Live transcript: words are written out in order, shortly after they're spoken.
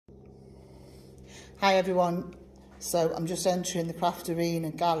Hi everyone, so I'm just entering the Craft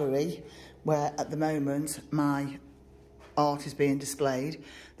Arena gallery where at the moment my art is being displayed.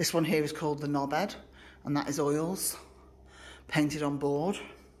 This one here is called the knobhead, and that is oils painted on board,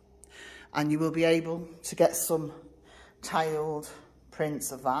 and you will be able to get some tiled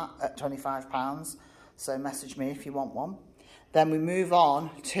prints of that at £25, so message me if you want one. Then we move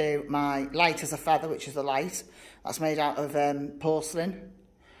on to my light as a feather, which is the light that's made out of porcelain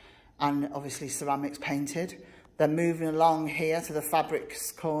and obviously ceramics painted. Then moving along here to the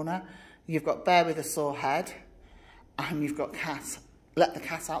fabrics corner, you've got Bear with a Sore Head, and you've got Cat, Let the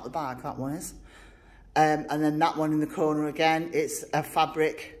Cat Out the Bag, that one is. And then that one in the corner again, it's a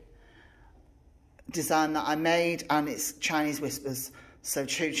fabric design that I made, and it's Chinese whispers, so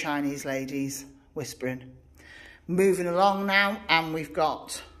two Chinese ladies whispering. Moving along now, and we've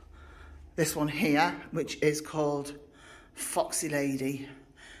got this one here, which is called Foxy Lady.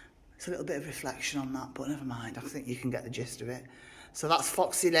 It's a little bit of reflection on that, but never mind, I think you can get the gist of it. So that's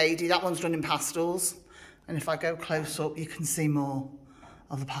Foxy Lady, that one's done in pastels, and if I go close up you can see more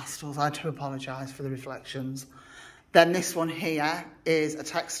of the pastels. I do apologise for the reflections. Then this one here is a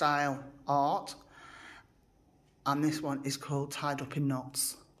textile art, and this one is called Tied Up in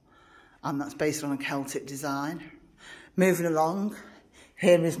Knots, and that's based on a Celtic design. Moving along,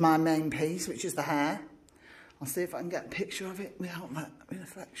 here is my main piece, which is the hair. I'll see if I can get a picture of it without that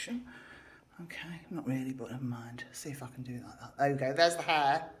reflection. Okay, not really, but never mind. See if I can do it like that. There we go, there's the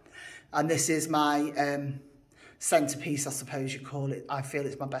hair. And this is my centrepiece, I suppose you call it. I feel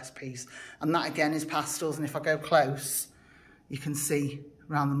it's my best piece. And that again is pastels, and if I go close, you can see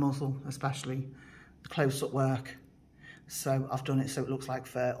around the muzzle, especially, the close-up work. So I've done it so it looks like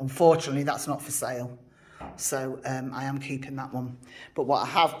fur. Unfortunately, that's not for sale. So I am keeping that one. But what I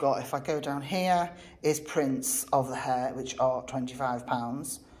have got, if I go down here, is prints of the hair, which are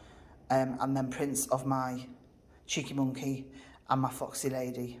 £25. And then prints of my Cheeky Monkey and my Foxy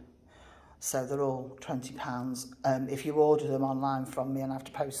Lady. So they're all £20. If you order them online from me and I have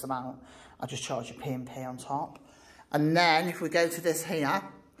to post them out, I'll just charge you P&P on top. And then if we go to this here,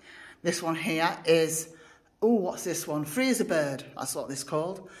 this one here is, oh, what's this one? Free as a Bird, that's what this is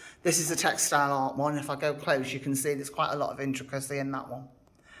called. This is a textile art one. If I go close, you can see there's quite a lot of intricacy in that one.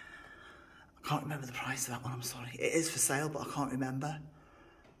 I can't remember the price of that one, I'm sorry. It is for sale, but I can't remember.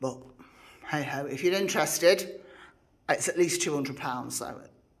 But hey-ho, if you're interested, it's at least £200, so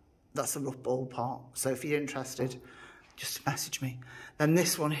that's a rough ballpark. So if you're interested, just message me. Then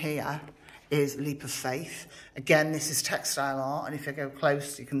this one here is Leap of Faith. Again, this is textile art, and if I go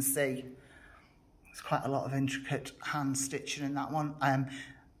close, you can see there's quite a lot of intricate hand stitching in that one.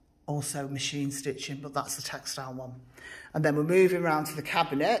 Also machine stitching, but that's the textile one. And then we're moving around to the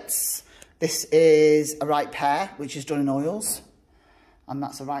cabinets. This is a right pair, which is done in oils. And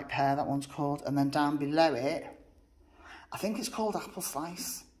that's a right pair, that one's called. And then down below it, I think it's called Apple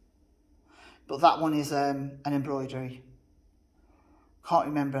Slice. But that one is an embroidery. Can't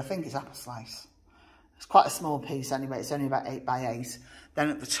remember, I think it's Apple Slice. It's quite a small piece anyway, it's only about 8 by 8. Then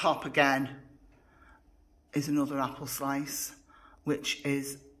at the top again is another Apple Slice, which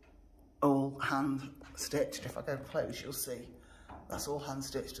is all hand stitched. If I go close, you'll see that's all hand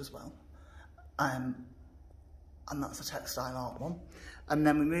stitched as well. And that's a textile art one. And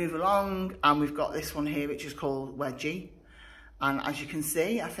then we move along, and we've got this one here, which is called Wedgie. And as you can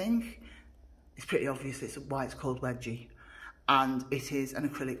see, I think it's pretty obvious why it's called Wedgie. And it is an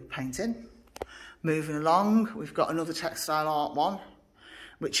acrylic painting. Moving along, we've got another textile art one,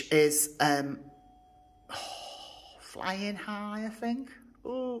 which is Flying High, I think.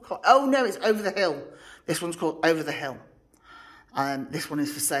 Oh no, it's Over the Hill. This one's called Over the Hill. This one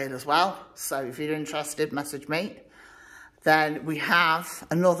is for sale as well. So if you're interested, message me. Then we have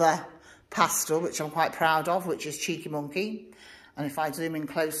another pastel, which I'm quite proud of, which is Cheeky Monkey. And if I zoom in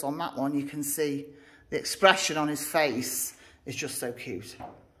close on that one, you can see the expression on his face is just so cute.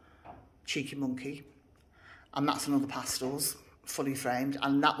 Cheeky Monkey. And that's another pastels, fully framed.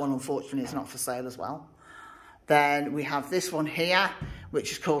 And that one, unfortunately, is not for sale as well. Then we have this one here,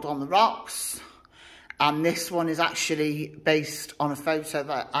 which is called On the Rocks. And this one is actually based on a photo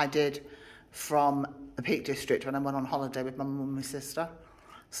that I did from the Peak District when I went on holiday with my mum and my sister.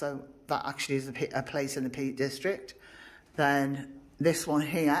 So that actually is a place in the Peak District. Then this one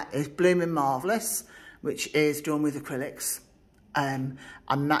here is Bloomin' Marvellous, which is done with acrylics. And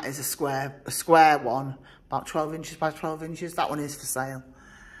that is a square one, about 12 inches by 12 inches. That one is for sale.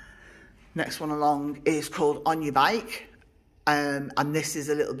 Next one along is called On Your Bike. And this is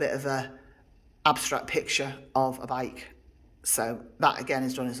a little bit of a abstract picture of a bike. So that again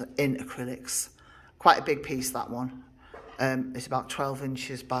is done in acrylics. Quite a big piece, that one. It's about 12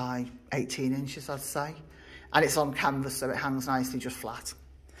 inches by 18 inches, I'd say. And it's on canvas, so it hangs nicely just flat.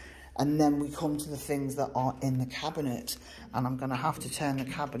 And then we come to the things that are in the cabinet. And I'm going to have to turn the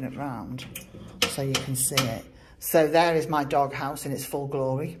cabinet round so you can see it. So there is my doghouse in its full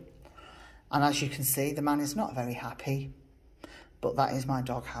glory. And as you can see, the man is not very happy. But that is my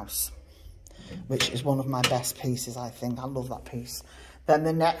doghouse, which is one of my best pieces, I think. I love that piece. Then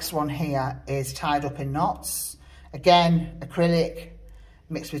the next one here is tied up in knots. Again, acrylic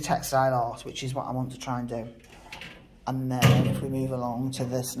mixed with textile art, which is what I want to try and do. And then if we move along to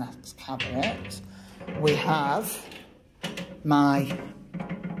this next cabinet, we have my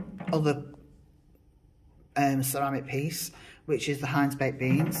other ceramic piece, which is the Heinz baked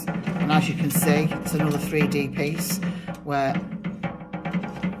beans. And as you can see, it's another 3D piece where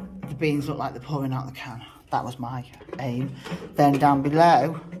the beans look like they're pouring out the can. That was my aim. Then down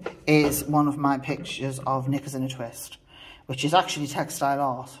below is one of my pictures of Knickers in a Twist, which is actually textile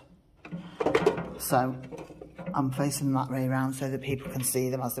art. So I'm facing that way around so that people can see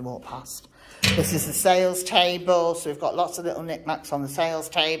them as they walk past. This is the sales table. So we've got lots of little knickknacks on the sales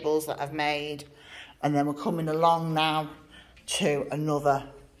tables that I've made. And then we're coming along now to another.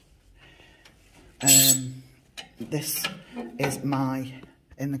 This is my,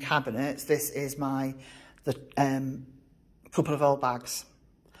 in the cabinets, this is my, couple of old bags.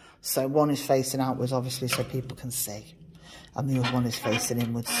 So one is facing outwards, obviously, so people can see. And the other one is facing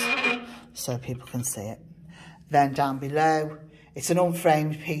inwards, so people can see it. Then down below, it's an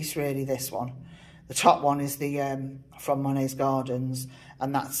unframed piece, really, this one. The top one is the from Monet's Gardens,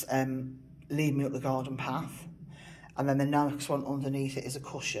 and that's Lead Me Up the Garden Path. And then the next one underneath it is a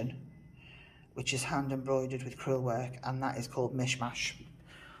cushion, which is hand embroidered with crewel work, and that is called Mishmash.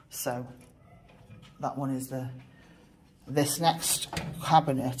 So that one is the... This next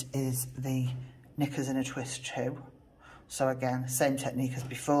cabinet is the Knickers in a Twist 2. So again, same technique as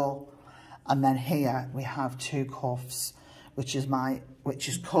before. And then here we have two cuffs, which is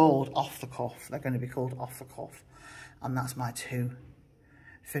called Off the Cuff. They're going to be called Off the Cuff. And that's my two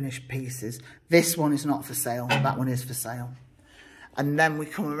finished pieces. This one is not for sale. That one is for sale. And then we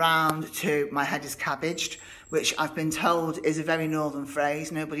come around to my head is cabbaged, which I've been told is a very northern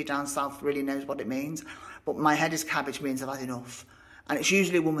phrase. Nobody down south really knows what it means. But my head is cabbage means I've had enough. And it's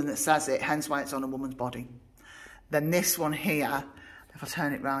usually a woman that says it, hence why it's on a woman's body. Then this one here, if I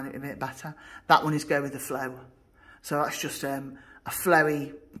turn it round a bit better, that one is go with the flow. So that's just a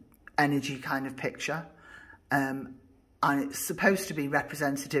flowy energy kind of picture. And it's supposed to be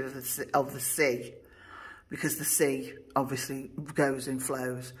representative of the sea, because the sea obviously goes in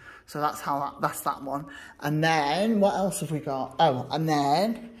flows. So that's that one. And then what else have we got? Oh, and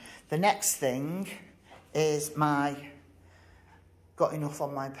then the next thing is my Got Enough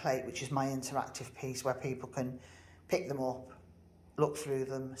on My Plate, which is my interactive piece where people can pick them up, look through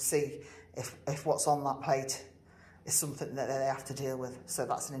them, see if what's on that plate is something that they have to deal with. So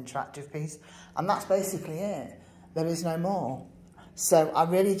that's an interactive piece. And that's basically it. There is no more. So I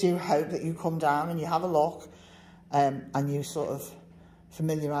really do hope that you come down and you have a look and you sort of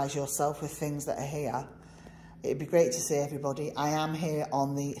familiarise yourself with things that are here. It'd be great to see everybody. I am here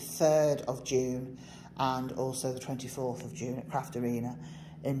on the 3rd of June and also the 24th of June at Craft Arena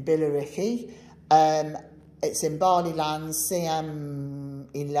in Billericay. It's in Barleylands, CM11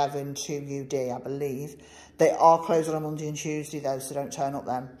 2UD, I believe. They are closed on a Monday and Tuesday though, so don't turn up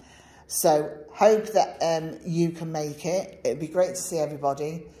then. So hope that you can make it. It'd be great to see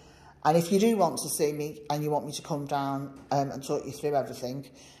everybody. And if you do want to see me and you want me to come down and talk you through everything,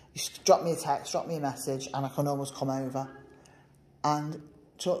 just drop me a text, drop me a message, and I can always come over and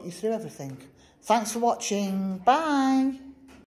talk you through everything. Thanks for watching. Bye.